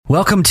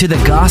Welcome to the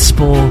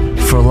Gospel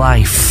for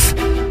Life.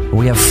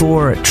 We have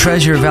 4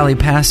 Treasure Valley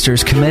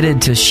pastors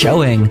committed to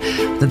showing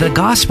that the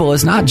gospel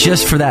is not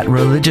just for that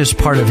religious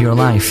part of your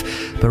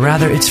life, but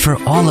rather it's for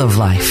all of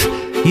life.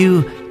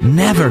 You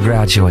never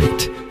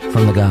graduate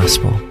from the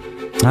gospel.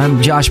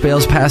 I'm Josh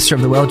Bales, pastor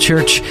of the Well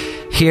Church,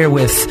 here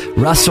with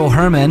Russell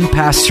Herman,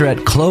 pastor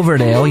at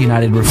Cloverdale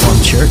United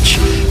Reformed Church,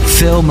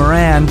 Phil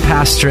Moran,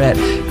 pastor at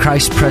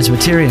Christ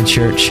Presbyterian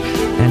Church,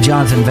 and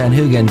Jonathan Van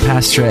Hoogen,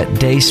 pastor at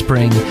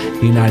Dayspring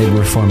United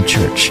Reformed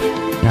Church.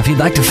 Now, if you'd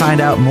like to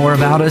find out more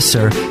about us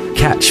or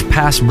catch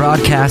past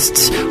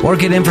broadcasts or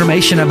get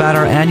information about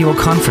our annual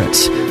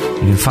conference,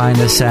 you can find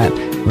us at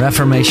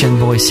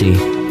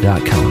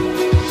reformationboise.com.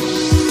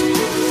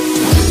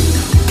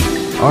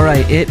 All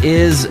right, it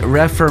is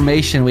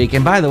Reformation Week.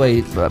 And by the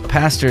way,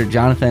 Pastor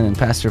Jonathan and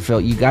Pastor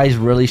Phil, you guys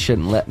really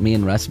shouldn't let me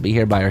and Russ be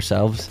here by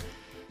ourselves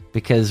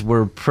because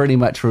we're pretty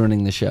much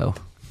ruining the show.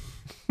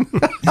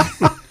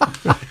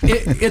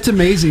 It's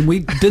amazing. We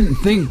didn't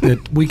think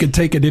that we could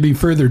take it any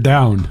further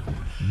down,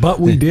 but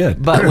we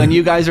did. But when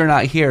you guys are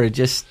not here,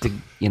 just to,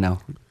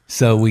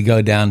 So we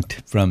go down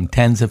from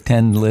tens of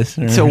 10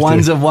 listeners to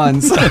ones of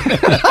ones.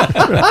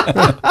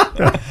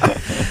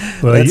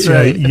 Well, that's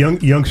right.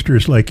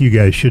 Youngsters like you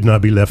guys should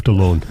not be left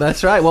alone.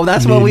 That's right. Well,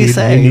 that's what we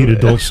say. You need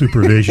adult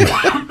supervision.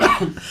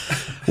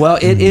 Well,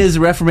 it is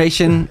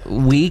Reformation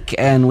Week,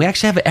 and we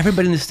actually have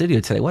everybody in the studio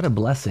today. What a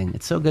blessing.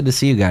 It's so good to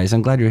see you guys.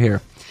 I'm glad you're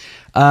here.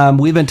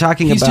 We've been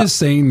talking He's about... just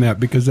saying that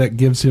because that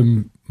gives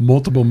him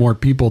multiple more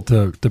people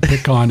to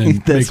pick on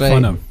and make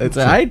fun of.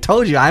 I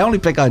told you, I only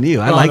pick on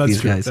you. I like these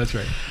guys. That's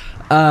right.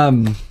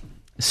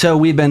 So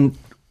we've been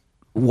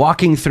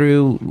walking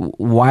through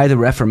why the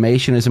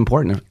Reformation is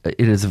important.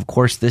 It is, of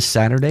course, this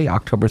Saturday,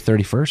 October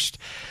 31st.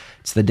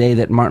 It's the day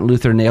that Martin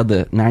Luther nailed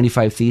the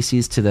 95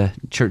 Theses to the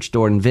church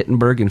door in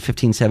Wittenberg in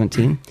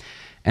 1517.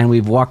 And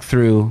we've walked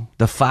through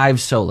the 5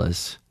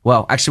 solas.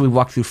 Well, actually, we've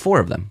walked through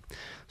 4 of them.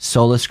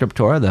 Sola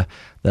Scriptura,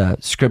 the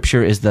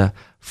scripture is the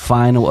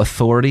final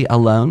authority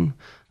alone.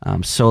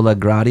 Sola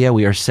Gratia,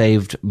 we are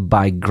saved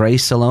by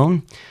grace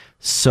alone.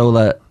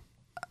 Sola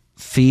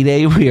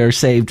Fide, we are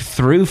saved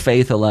through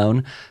faith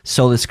alone.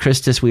 Solus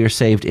Christus, we are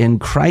saved in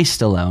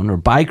Christ alone, or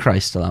by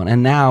Christ alone.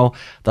 And now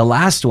the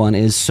last one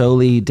is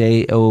Soli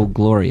Deo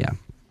Gloria.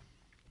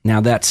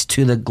 Now that's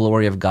to the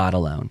glory of God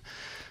alone.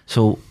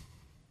 So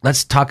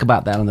let's talk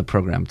about that on the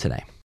program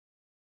today.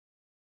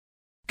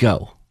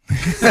 Go.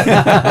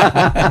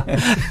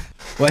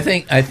 Well,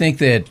 I think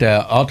that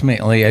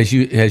ultimately, as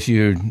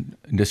you're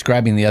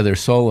describing the other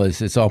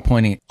solas, it's all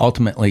pointing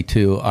ultimately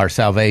to our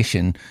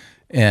salvation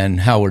and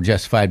how we're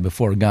justified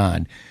before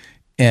God.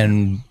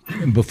 And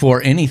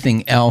before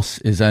anything else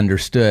is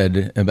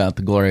understood about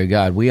the glory of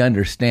God, we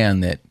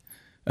understand that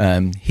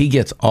He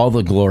gets all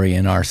the glory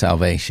in our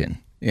salvation.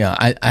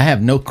 I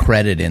have no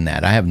credit in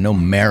that. I have no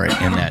merit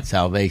in that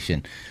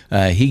salvation.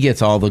 He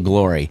gets all the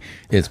glory.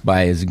 It's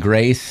by His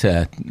grace,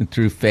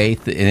 through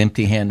faith, an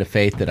empty hand of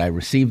faith, that I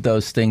received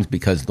those things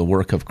because of the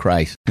work of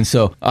Christ. And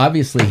so,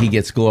 obviously, He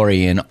gets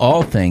glory in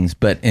all things,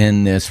 but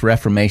in this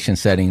Reformation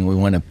setting, we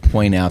want to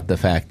point out the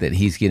fact that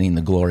He's getting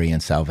the glory in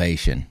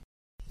salvation.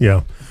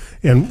 Yeah.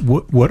 And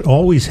what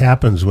always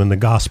happens when the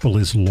gospel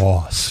is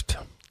lost,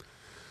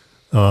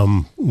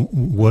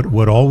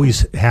 what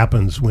always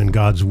happens when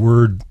God's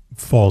word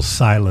falls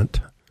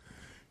silent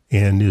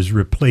and is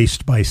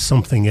replaced by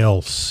something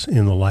else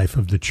in the life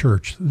of the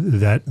church,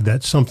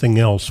 that something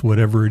else,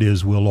 whatever it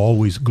is, will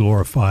always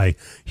glorify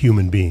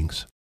human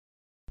beings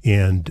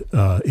and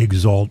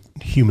exalt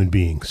human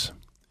beings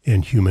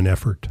and human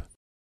effort.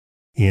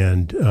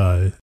 And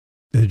as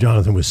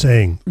Jonathan was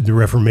saying, the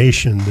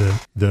Reformation,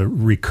 the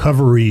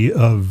recovery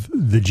of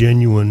the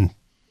genuine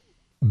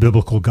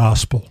biblical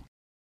gospel.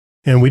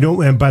 And we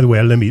don't. And by the way,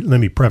 let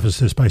me preface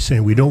this by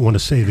saying we don't want to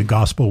say the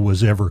gospel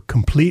was ever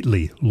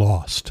completely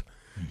lost.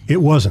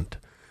 It wasn't.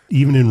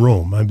 Even in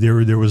Rome,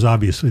 there was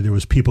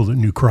people that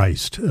knew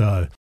Christ.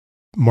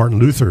 Martin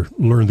Luther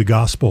learned the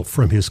gospel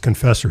from his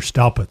confessor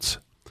Staupitz,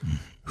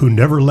 who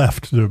never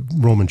left the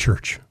Roman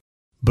Church.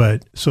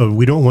 But so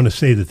we don't want to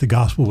say that the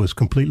gospel was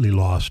completely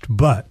lost,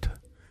 but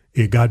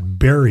it got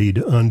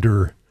buried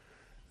under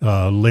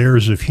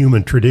layers of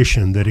human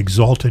tradition that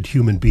exalted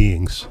human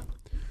beings.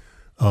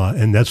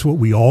 And that's what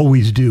we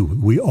always do.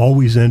 We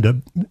always end up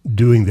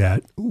doing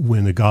that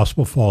when the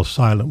gospel falls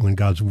silent, when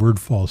God's word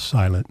falls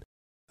silent.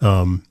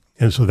 And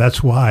so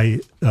that's why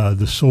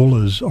the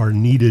solas are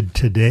needed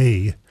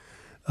today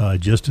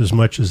just as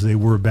much as they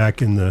were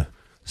back in the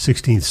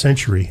 16th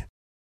century,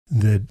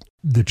 that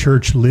the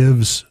church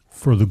lives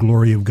for the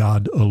glory of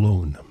God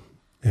alone,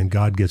 and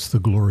God gets the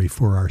glory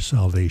for our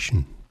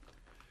salvation.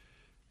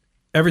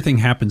 Everything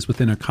happens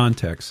within a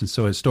context, and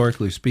so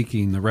historically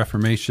speaking, the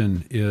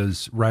Reformation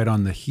is right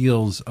on the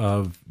heels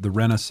of the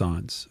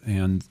Renaissance,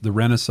 and the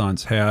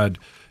Renaissance had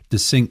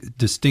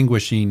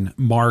distinguishing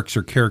marks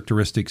or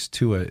characteristics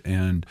to it,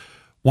 and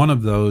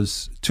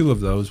two of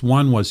those,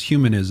 one was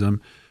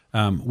humanism,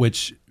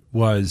 which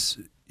was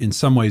in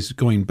some ways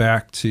going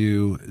back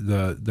to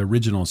the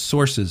original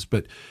sources,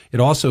 but it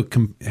also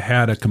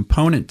had a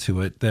component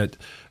to it that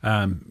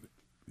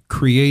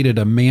created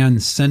a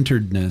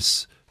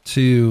man-centeredness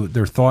to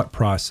their thought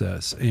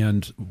process,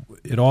 and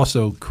it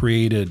also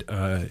created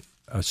a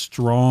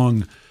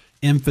strong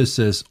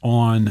emphasis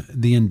on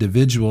the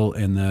individual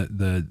and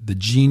the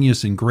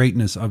genius and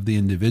greatness of the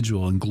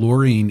individual, and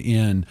glorying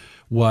in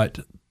what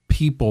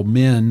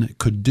men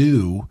could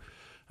do.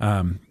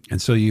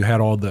 And so you had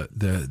all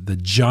the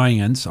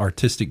giants,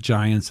 artistic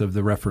giants of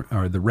the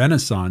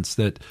Renaissance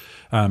that,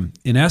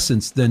 in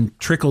essence, then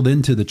trickled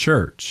into the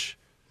church,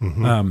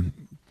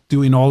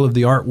 doing all of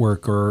the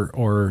artwork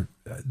or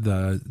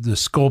the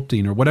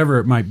sculpting or whatever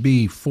it might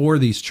be for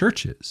these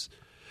churches.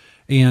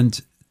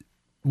 And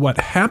what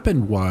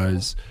happened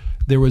was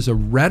there was a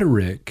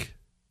rhetoric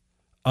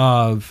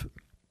of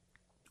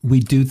we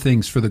do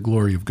things for the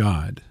glory of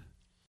God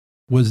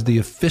was the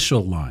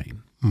official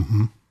line.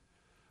 Mm-hmm.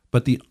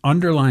 But the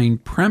underlying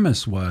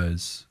premise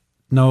was,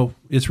 no,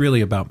 it's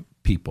really about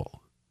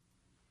people.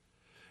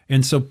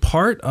 And so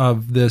part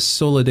of this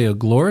Sola Deo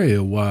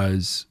Gloria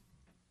was,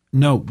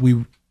 no,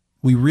 we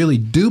really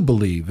do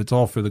believe it's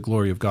all for the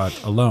glory of God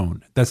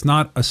alone. That's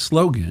not a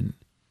slogan.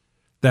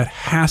 That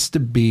has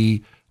to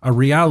be a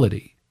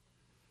reality.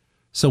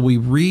 So we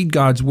read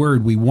God's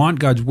word. We want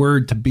God's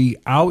word to be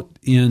out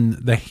in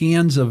the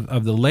hands of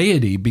the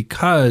laity,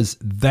 because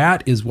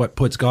that is what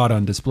puts God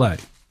on display.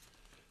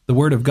 The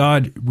word of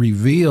God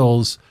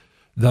reveals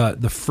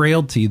the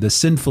frailty, the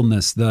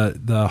sinfulness,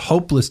 the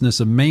hopelessness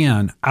of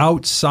man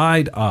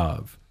outside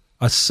of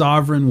a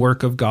sovereign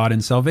work of God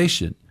in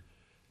salvation.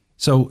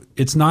 So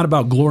it's not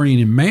about glorying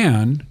in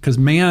man, because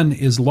man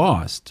is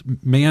lost.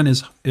 Man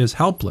is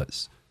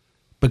helpless,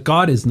 but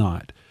God is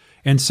not.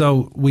 And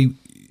so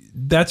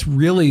that's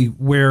really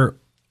where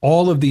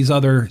all of these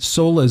other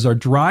solas are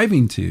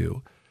driving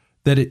to,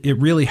 that it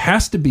really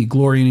has to be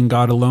glorying in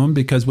God alone,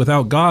 because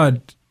without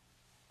God,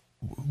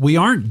 we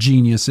aren't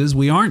geniuses,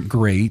 we aren't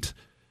great,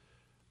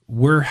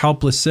 we're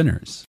helpless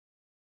sinners.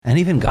 And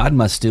even God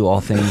must do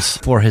all things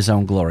for his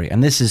own glory.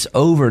 And this is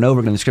over and over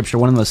again in the scripture.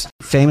 One of the most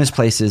famous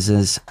places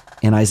is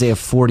in Isaiah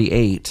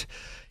 48.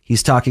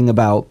 He's talking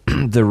about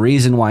the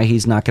reason why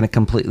he's not going to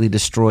completely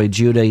destroy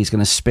Judah. He's going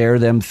to spare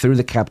them through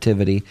the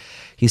captivity.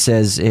 He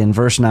says in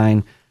verse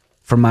 9,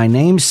 "For my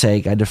name's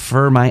sake, I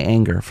defer my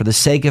anger. For the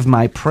sake of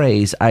my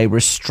praise, I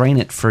restrain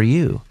it for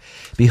you.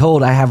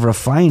 Behold, I have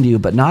refined you,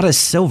 but not as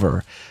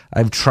silver.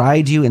 I've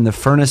tried you in the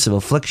furnace of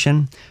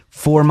affliction.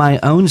 For my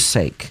own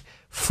sake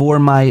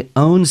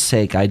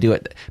I do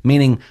it."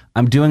 Meaning,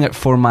 I'm doing it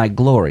for my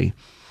glory.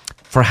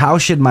 "For how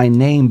should my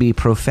name be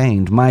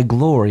profaned? My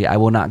glory I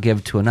will not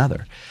give to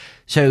another."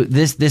 So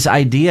this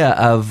idea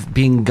of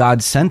being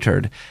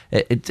God-centered,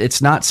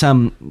 it's not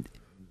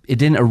it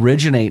didn't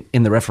originate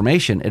in the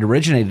Reformation. It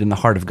originated in the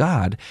heart of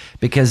God,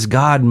 because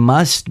God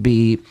must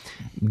be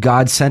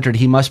God-centered.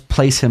 He must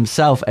place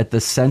himself at the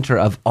center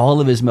of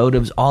all of his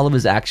motives, all of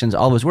his actions,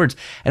 all of his words.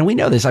 And we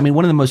know this. I mean,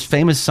 one of the most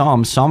famous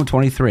Psalms, Psalm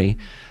 23,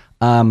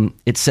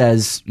 it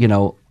says,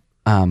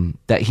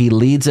 that he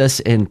leads us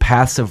in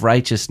paths of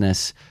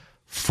righteousness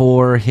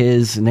for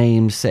his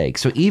name's sake.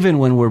 So even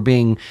when we're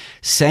being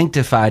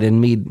sanctified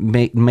and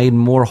made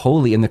more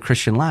holy in the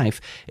Christian life,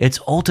 it's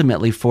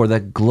ultimately for the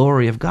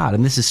glory of God.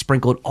 And this is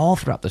sprinkled all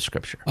throughout the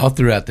scripture. All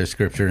throughout the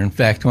scripture. In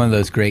fact, one of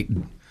those great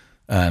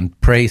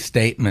praise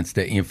statements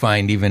that you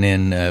find even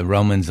in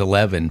Romans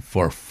 11,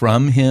 "For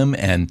from him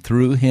and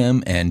through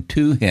him and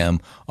to him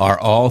are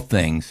all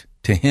things.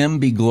 To him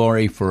be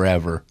glory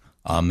forever.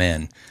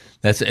 Amen."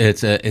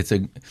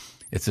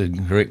 It's a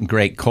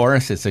great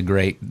chorus. It's a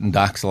great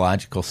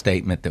doxological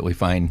statement that we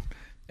find,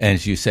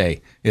 as you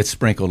say, it's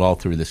sprinkled all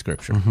through the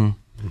scripture.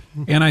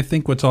 Mm-hmm. And I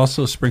think what's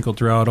also sprinkled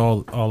throughout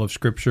all of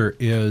scripture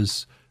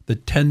is the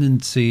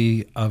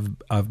tendency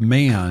of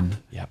man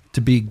to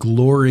be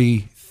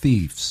glory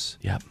thieves.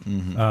 Yep.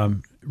 Mm-hmm.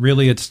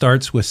 Really, it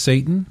starts with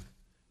Satan,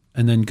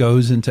 and then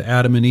goes into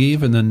Adam and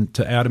Eve, and then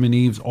to Adam and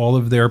Eve's all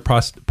of their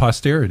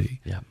posterity.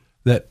 Yep.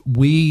 That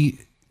we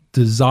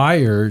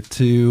desire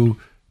to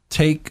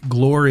take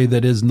glory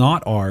that is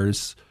not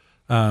ours,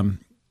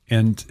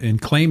 and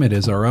claim it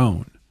as our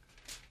own.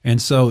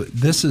 And so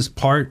this is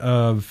part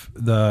of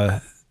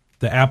the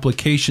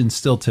application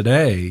still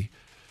today,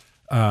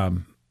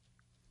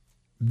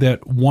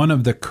 that one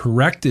of the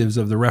correctives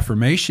of the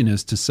Reformation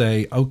is to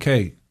say,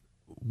 okay,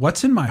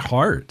 what's in my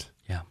heart?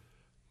 Yeah.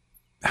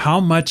 How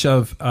much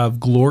of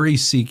glory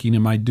seeking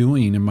am I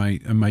doing in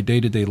my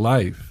day-to-day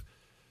life?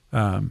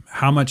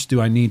 How much do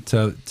I need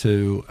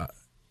to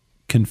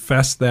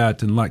confess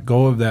that and let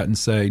go of that and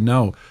say,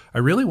 no, I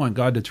really want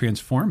God to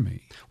transform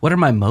me. What are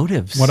my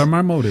motives? What are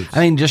my motives?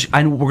 I mean,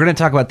 we're going to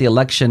talk about the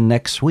election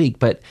next week,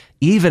 but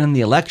even in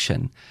the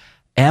election,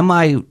 am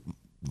I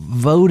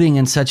voting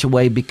in such a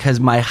way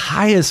because my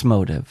highest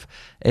motive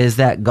is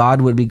that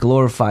God would be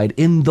glorified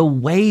in the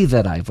way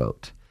that I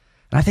vote?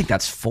 And I think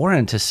that's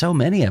foreign to so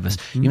many of us.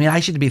 You mean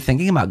I should be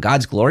thinking about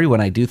God's glory when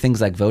I do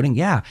things like voting?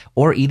 Yeah.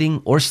 Or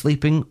eating or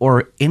sleeping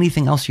or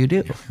anything else you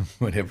do.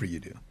 Whatever you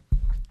do.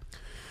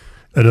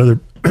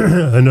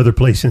 Another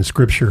place in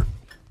Scripture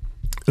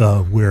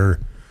where,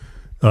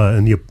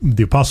 and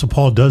the Apostle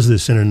Paul does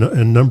this in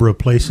a number of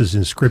places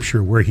in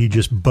Scripture where he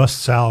just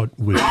busts out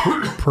with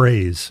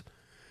praise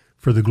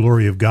for the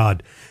glory of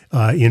God.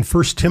 In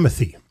 1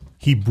 Timothy,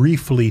 he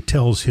briefly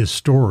tells his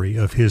story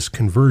of his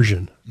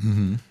conversion.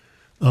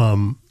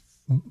 Mm-hmm.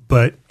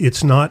 But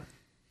it's not,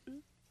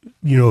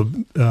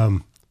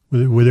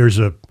 where there's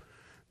a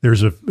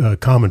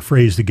common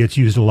phrase that gets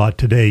used a lot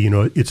today,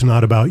 it's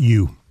not about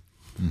you.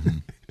 Mm-hmm.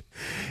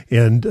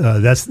 And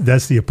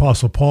that's the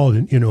Apostle Paul,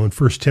 in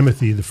 1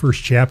 Timothy, the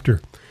first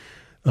chapter.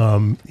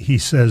 He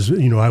says,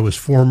 I was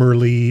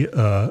formerly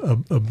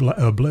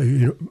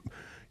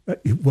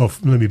well,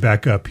 let me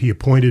back up. He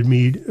appointed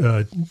me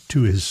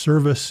to his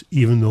service,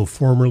 even though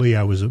formerly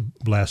I was a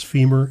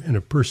blasphemer and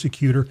a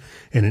persecutor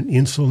and an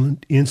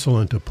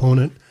insolent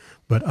opponent.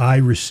 But I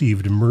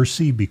received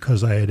mercy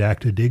because I had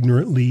acted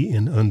ignorantly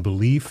in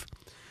unbelief,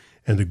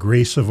 and the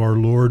grace of our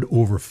Lord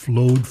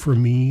overflowed for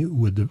me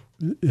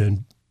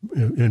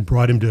and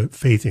brought him to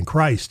faith in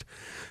Christ.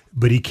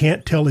 But he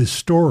can't tell his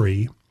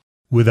story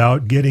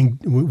without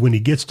when he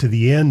gets to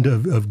the end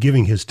of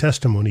giving his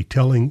testimony,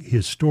 telling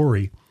his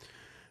story,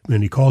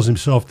 and he calls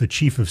himself the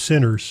chief of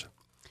sinners,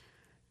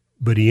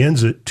 but he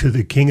ends it, to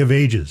the King of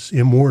ages,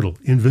 immortal,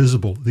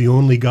 invisible, the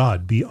only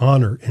God, be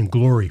honor and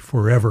glory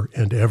forever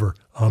and ever.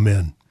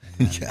 Amen.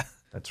 Yeah,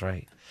 that's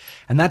right.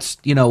 And that's,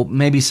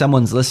 maybe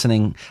someone's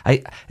listening.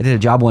 I did a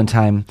job one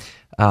time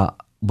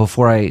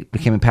before I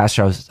became a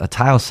pastor. I was a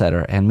tile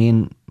setter, and me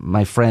and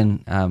my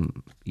friend,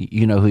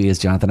 you know who he is,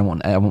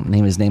 Jonathan. I won't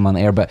name his name on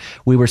the air, but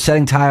we were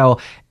setting tile,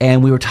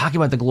 and we were talking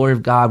about the glory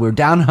of God. We were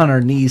down on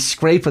our knees,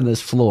 scraping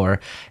this floor,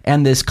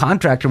 and this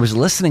contractor was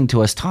listening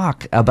to us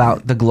talk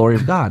about the glory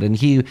of God. And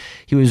he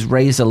was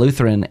raised a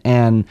Lutheran,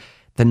 and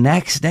the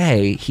next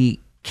day he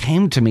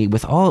came to me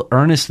with all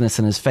earnestness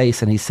in his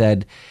face, and he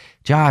said,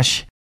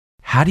 "Josh,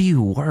 how do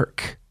you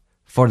work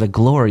for the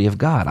glory of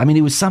God?" I mean,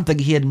 it was something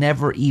he had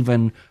never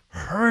even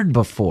heard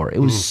before.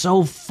 It was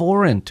so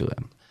foreign to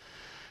him.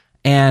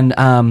 And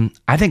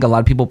I think a lot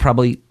of people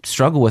probably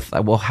struggle with,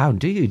 well, how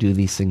do you do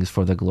these things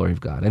for the glory of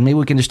God? And maybe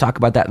we can just talk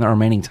about that in the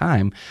remaining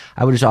time.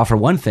 I would just offer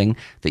one thing,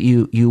 that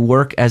you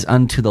work as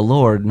unto the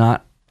Lord,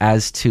 not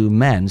as to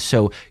men.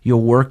 So you're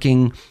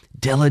working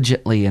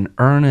diligently and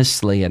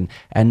earnestly and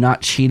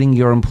not cheating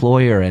your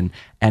employer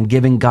and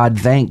giving God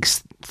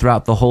thanks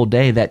throughout the whole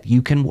day that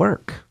you can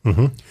work.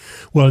 Mm-hmm.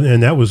 Well,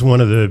 and that was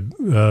one of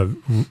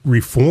the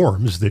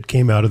reforms that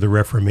came out of the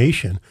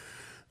Reformation.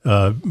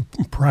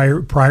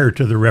 Prior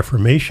to the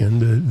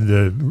Reformation,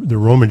 the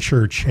Roman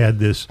Church had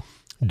this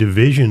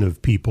division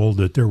of people,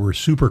 that there were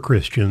super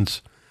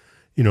Christians.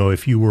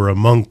 If you were a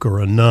monk or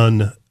a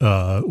nun,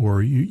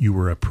 or you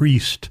were a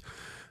priest,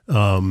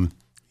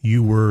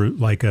 you were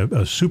like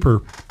a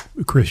super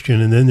Christian,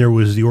 and then there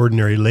was the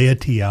ordinary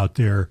laity out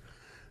there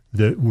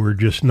that were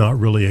just not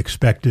really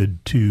expected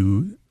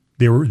to.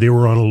 They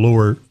were on a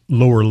lower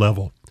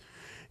level.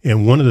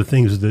 And one of the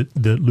things that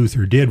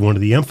Luther did, one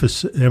of the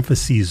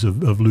emphases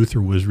of Luther,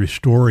 was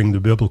restoring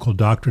the biblical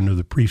doctrine of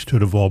the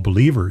priesthood of all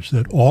believers,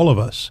 that all of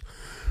us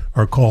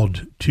are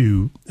called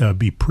to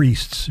be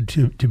priests,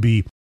 to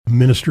be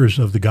ministers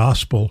of the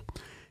gospel.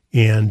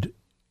 And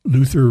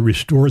Luther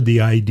restored the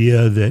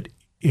idea that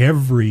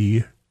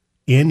any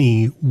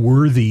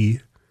worthy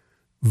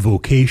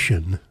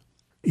vocation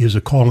is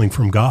a calling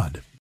from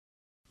God.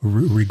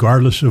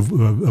 Regardless of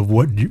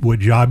what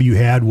job you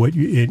had,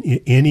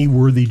 any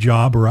worthy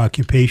job or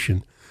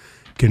occupation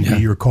can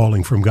be your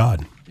calling from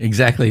God.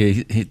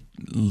 Exactly.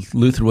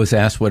 Luther was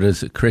asked, what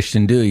does a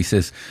Christian do? He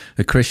says,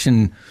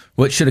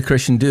 what should a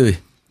Christian do?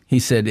 He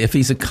said, if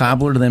he's a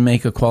cobbler, then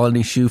make a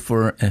quality shoe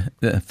for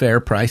a fair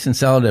price and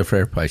sell it at a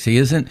fair price.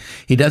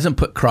 He doesn't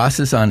put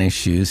crosses on his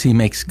shoes. He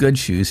makes good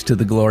shoes to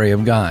the glory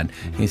of God.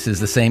 He says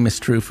the same is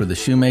true for the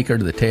shoemaker,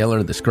 the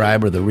tailor, the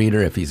scribe, or the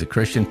reader. If he's a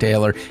Christian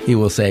tailor, he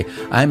will say,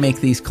 I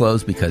make these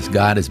clothes because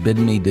God has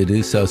bidden me to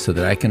do so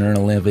that I can earn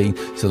a living,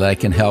 so that I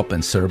can help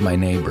and serve my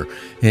neighbor.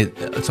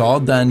 It's all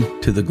done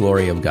to the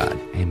glory of God.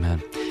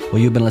 Amen. Well,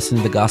 you've been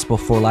listening to The Gospel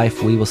for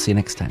Life. We will see you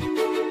next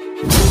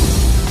time.